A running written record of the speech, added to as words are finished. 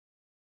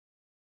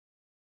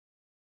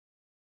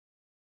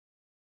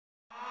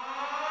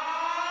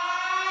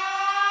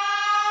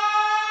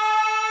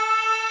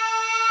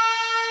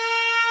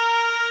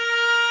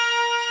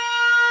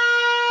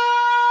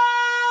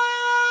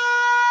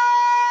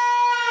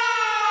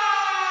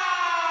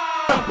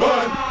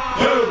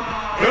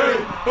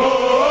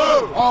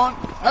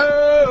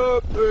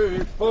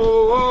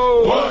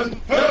4.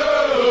 1,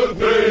 2,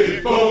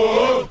 3,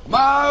 4.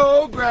 My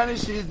old granny,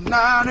 she's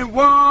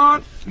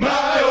 91.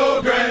 My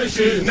old granny,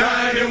 she's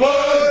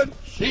 91.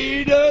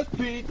 She does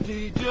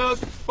PT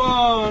just for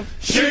fun.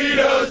 She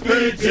does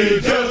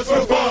PT just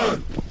for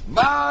fun.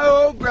 My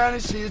old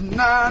granny, she's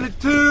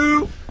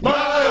 92.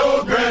 My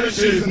old granny,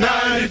 she's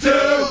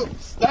 92.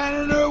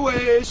 Stand in her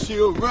way,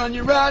 she'll run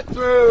you right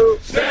through.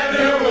 Stand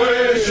in her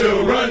way,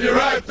 she'll run you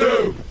right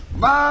through.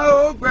 My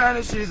old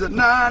granny, she's a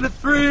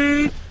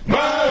 93.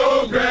 My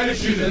old granny,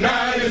 she's a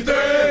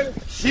 93.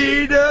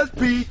 She does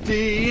PT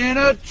in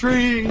a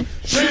tree.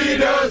 She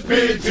does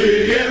PT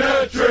in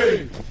a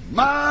tree.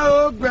 My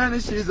old granny,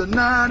 she's a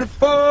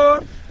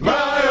 94.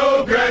 My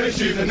old granny,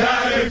 she's a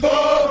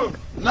 94.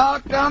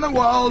 Knock down the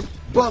walls,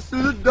 bust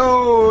through the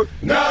door.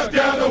 Knock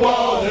down the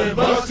walls and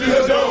bust through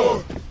the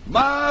door.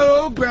 My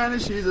old granny,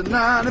 she's a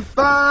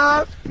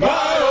 95.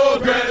 My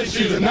old granny,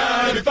 she's a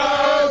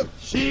 95.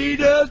 She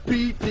does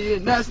PT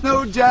and that's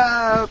no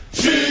jive.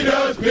 She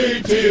does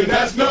PT and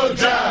that's no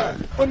jive.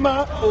 When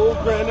my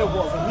old granny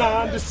was a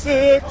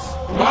 96.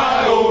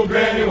 My old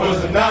granny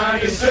was a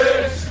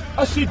 96.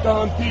 She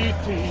done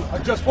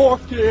PT just for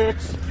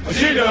kicks.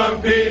 She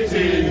done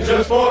PT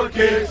just for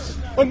kicks.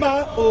 When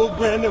my old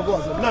granny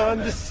was a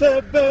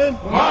 97.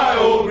 My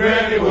old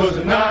granny was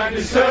a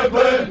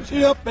 97.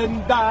 She up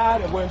and died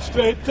and went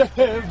straight to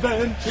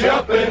heaven. She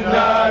up and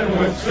died and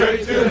went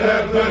straight to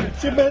heaven.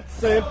 She met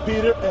St.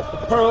 Peter at the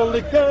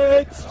pearly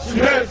gates. She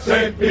met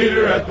St.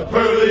 Peter at the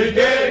pearly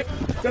gate.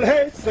 Said,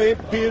 hey,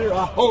 St. Peter,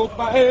 I hope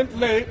I ain't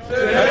late.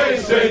 Said, hey,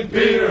 St.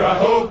 Peter, I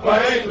hope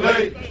I ain't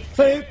late.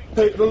 St.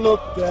 Peter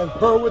looked at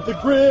her with a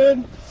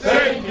grin.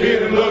 St.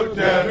 Peter looked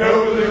at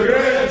her with a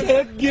grin.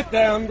 Said, get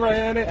down,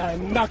 Granny,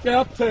 and knock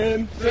out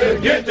 10.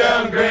 Said, get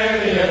down,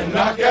 Granny, and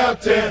knock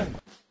out 10.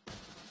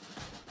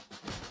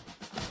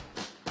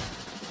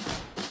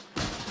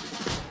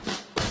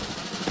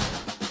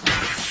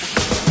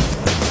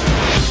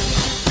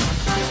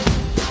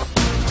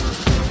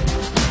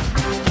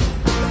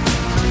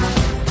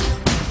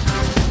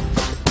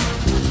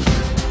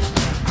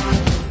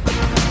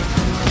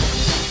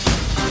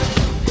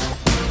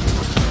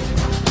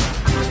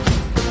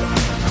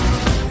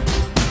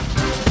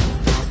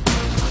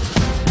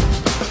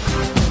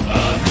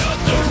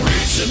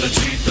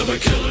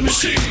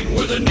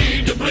 With a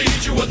need to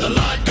bleed you when the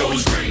light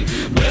goes green.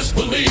 Best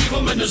believe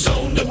I'm in the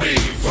zone to be.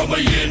 From a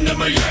yin to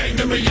my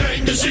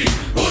yang to Z.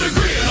 Put a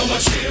grin on my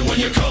chin when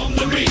you come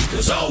to me.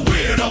 Cause I'll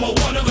win, I'm a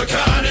one of a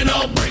kind. And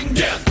I'll bring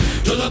death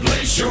to the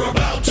place you're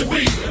about to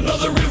be.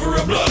 Another river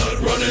of blood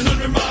running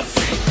under my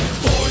feet.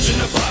 Forged in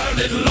the fire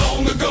lit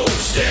long ago.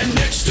 Stand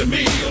next to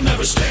me, you'll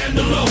never stand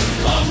alone.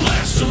 I'm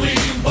last to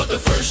leave, but the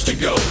first to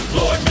go.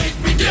 Lord, make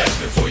me dead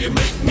before you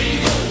make me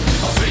whole.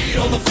 I feed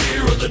on the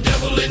fear of the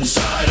devil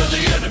inside of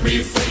the enemy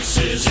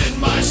faces in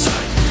my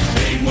sight.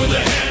 Aim with a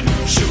hand,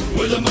 shoot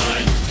with a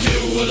mind,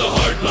 kill with a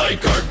heart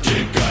like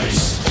Arctic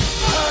ice.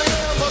 I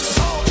am a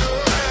soldier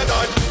and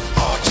I'm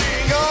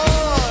marching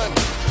on.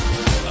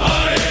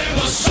 I am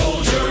a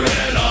soldier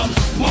and I'm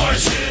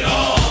marching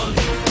on.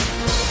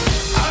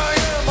 I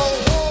am a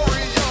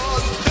warrior,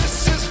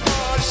 this is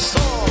my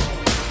song.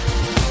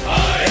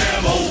 I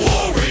am a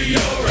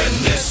warrior and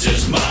this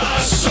is my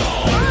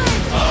song.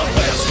 I'll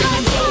bask in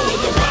the glow of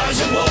the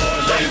rising war.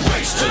 Lay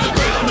waste to the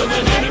ground of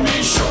an enemy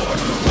shore.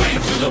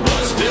 Wade through the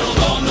blood spilled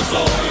on the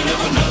floor. And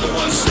if another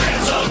one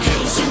stands, I'll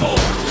kill some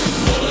more.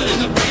 Bullet in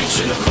the breach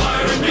and a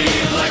fire in me.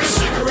 Like a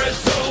cigarette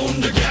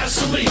thrown to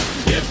gasoline.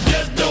 If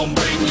death don't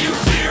bring you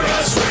fear,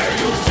 I swear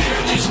you'll fear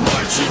these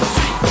marching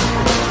feet.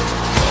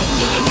 Come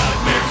to the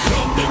nightmare,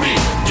 come to me.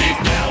 Deep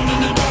down in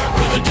the dark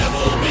where the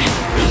devil be.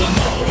 In the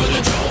mall where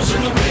the jaws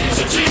and the rays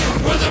of teeth.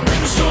 Where the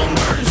brimstone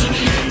burns and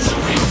the angel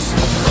weeps.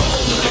 Call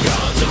to the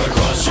gods if I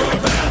cross your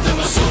path. And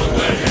my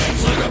silhouette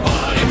hangs like a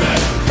body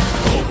bag.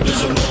 Hope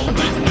is a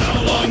moment now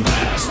long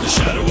past. The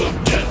shadow of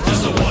death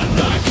is the one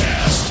I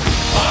cast.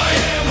 I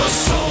am a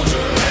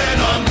soldier and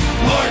I'm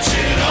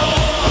marching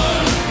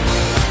on.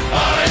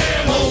 I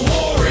am a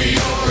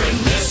warrior and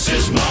this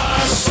is my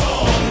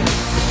song.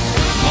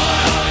 My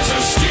eyes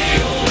are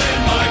steel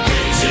and my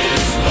gaze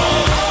is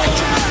long.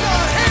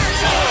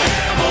 I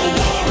am a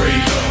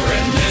warrior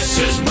and this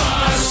is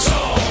my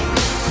song.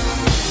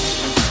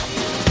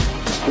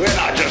 We're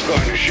not just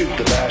going to shoot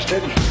the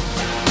bastard.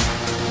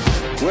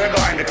 We're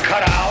going to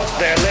cut out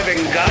their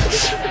living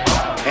guts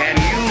and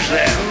use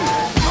them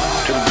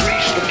to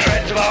grease the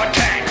treads of our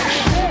tanks.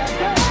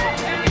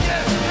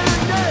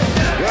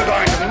 We're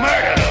going to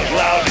murder those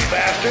lousy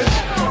bastards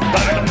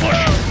by the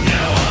bushel.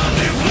 Now I'm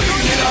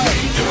bleeding, I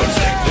mean to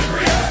inflict the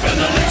grief. And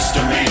the least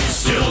of me is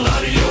still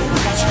out of your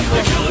reach.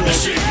 The killing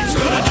machine's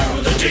gonna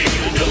do the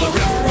deed until the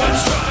river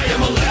runs dry and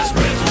my last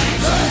breath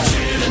leaves.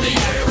 Chin in the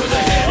air with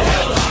a head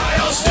held high.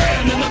 I'll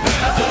stand in the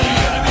path of the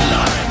enemy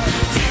line.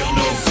 Feel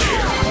no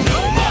fear,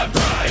 know my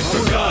pride.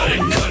 For God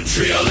and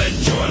country I'll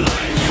end your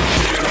life.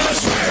 Here I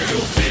swear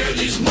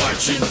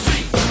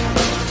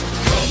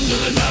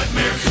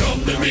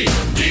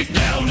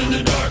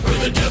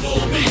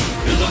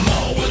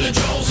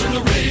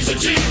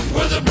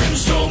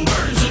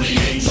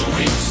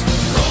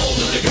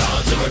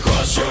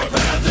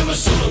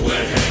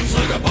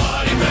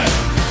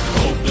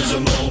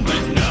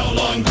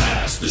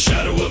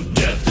shadow of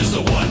death is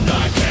the one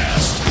I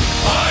cast.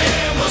 I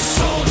am a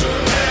soldier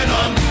and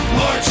I'm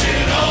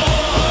marching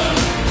on.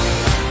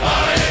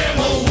 I am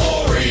a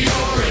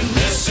warrior and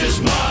this is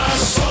my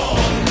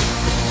song.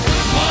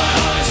 My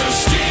eyes are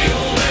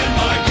steel and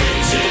my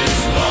gaze is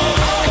long.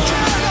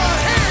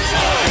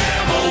 I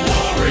am a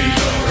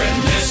warrior and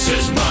this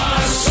is my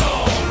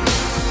song.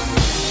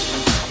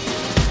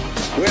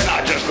 We're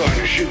not just going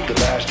to shoot the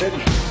bastard.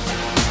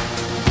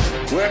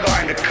 We're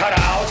going to cut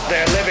out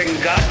their living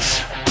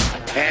guts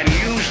and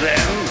use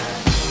them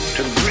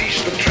to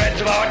grease the treads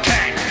of our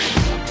tanks.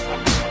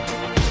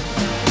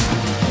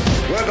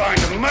 We're going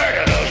to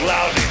murder those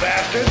lousy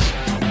bastards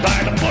by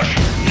the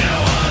bushel. Now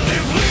I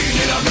live lean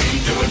and I mean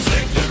to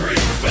inflict the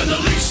grief, and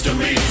the least of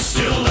me is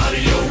still